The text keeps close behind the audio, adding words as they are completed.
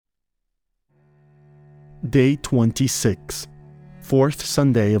Day 26, Fourth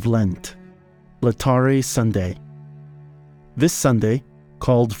Sunday of Lent, Lætare Sunday. This Sunday,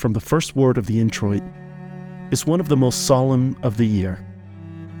 called from the first word of the Introit, is one of the most solemn of the year.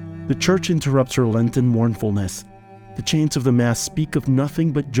 The Church interrupts her Lenten mournfulness. The chants of the Mass speak of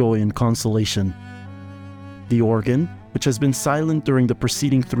nothing but joy and consolation. The organ, which has been silent during the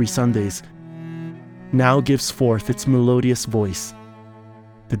preceding 3 Sundays, now gives forth its melodious voice.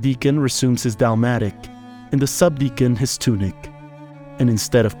 The Deacon resumes his Dalmatic, and the Subdeacon his Tunic, and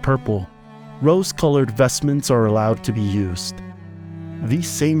instead of purple, rose-colored vestments are allowed to be used. These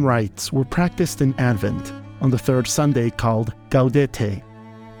same rites were practiced in Advent, on the 3rd Sunday called Gaudete.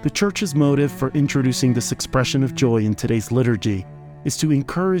 The Church's motive for introducing this expression of joy in today's liturgy is to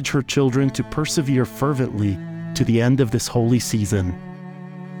encourage her children to persevere fervently to the end of this holy season.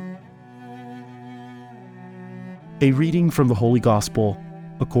 A reading from the Holy Gospel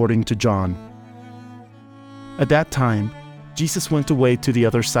according to John. At that time, Jesus went away to the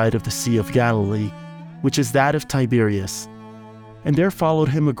other side of the Sea of Galilee, which is that of Tiberias. And there followed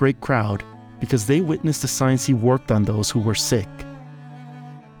him a great crowd, because they witnessed the signs he worked on those who were sick.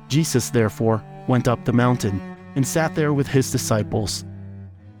 Jesus, therefore, went up the mountain, and sat there with his disciples.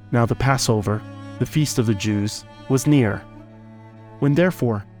 Now the Passover, the feast of the Jews, was near. When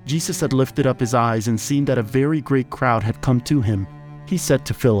therefore Jesus had lifted up his eyes and seen that a very great crowd had come to him, he said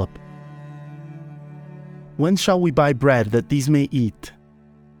to Philip, "When shall we buy bread that these may eat?"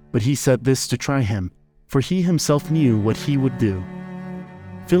 But he said this to try him, for he himself knew what he would do.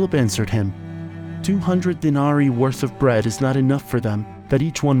 Philip answered him, 200 denarii worth of bread is not enough for them, that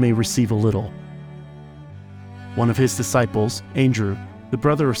each one may receive a little. One of his disciples, Andrew, the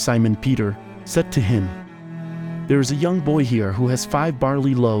brother of Simon Peter, said to him, "There is a young boy here who has 5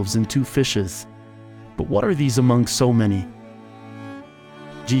 barley loaves and 2 fishes. But what are these among so many?"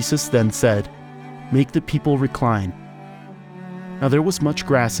 Jesus then said, "Make the people recline." Now there was much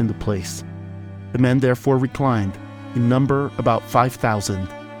grass in the place. The men therefore reclined, in number about 5,000.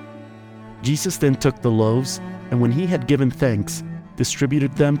 Jesus then took the loaves, and when he had given thanks,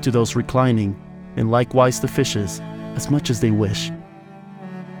 distributed them to those reclining, and likewise the fishes, as much as they wished.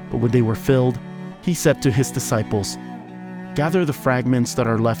 But when they were filled, he said to his disciples, "Gather the fragments that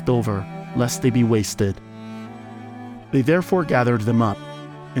are left over, lest they be wasted." They therefore gathered them up,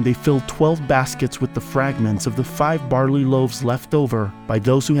 and they filled 12 baskets with the fragments of the 5 barley loaves left over by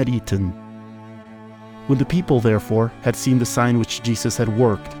those who had eaten. When the people therefore had seen the sign which Jesus had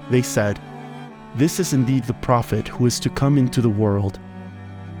worked, they said, "This is indeed the prophet who is to come into the world."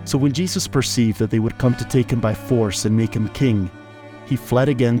 So when Jesus perceived that they would come to take him by force and make him king, he fled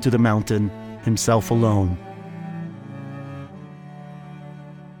again to the mountain, himself alone.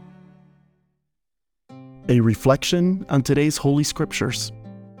 A reflection on today's Holy Scriptures.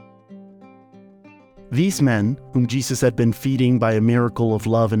 These men, whom Jesus had been feeding by a miracle of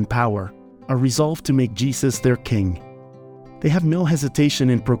love and power, are resolved to make Jesus their king. They have no hesitation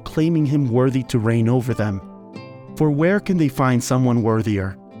in proclaiming him worthy to reign over them. For where can they find someone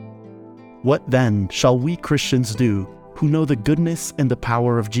worthier? What then shall we Christians do, who know the goodness and the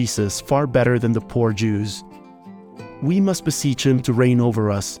power of Jesus far better than the poor Jews? We must beseech him to reign over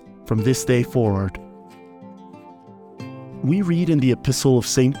us from this day forward. We read in the Epistle of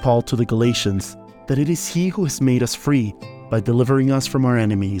St. Paul to the Galatians that it is he who has made us free by delivering us from our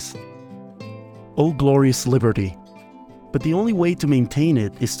enemies. O glorious liberty! But the only way to maintain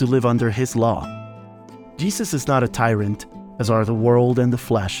it is to live under his law. Jesus is not a tyrant, as are the world and the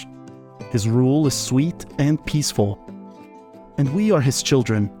flesh. His rule is sweet and peaceful, and we are his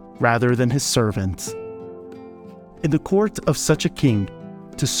children rather than his servants. In the court of such a king,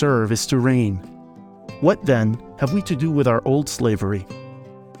 to serve is to reign. What then have we to do with our old slavery?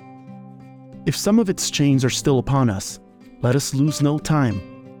 If some of its chains are still upon us, let us lose no time.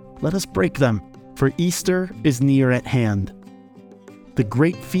 Let us break them, for Easter is near at hand. The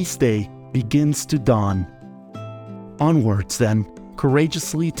great feast day begins to dawn. Onwards, then,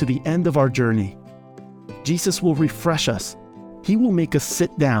 courageously to the end of our journey. Jesus will refresh us. He will make us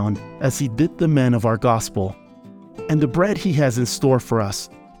sit down as he did the men of our gospel. And the bread he has in store for us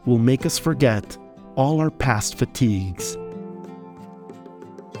will make us forget all our past fatigues.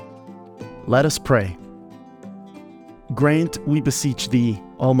 Let us pray. Grant, we beseech thee,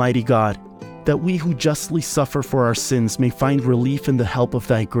 Almighty God, that we who justly suffer for our sins may find relief in the help of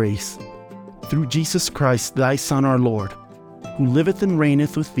thy grace. Through Jesus Christ, thy Son, our Lord, who liveth and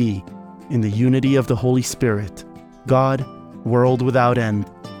reigneth with thee in the unity of the Holy Spirit, God, world without end.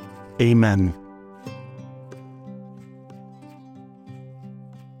 Amen.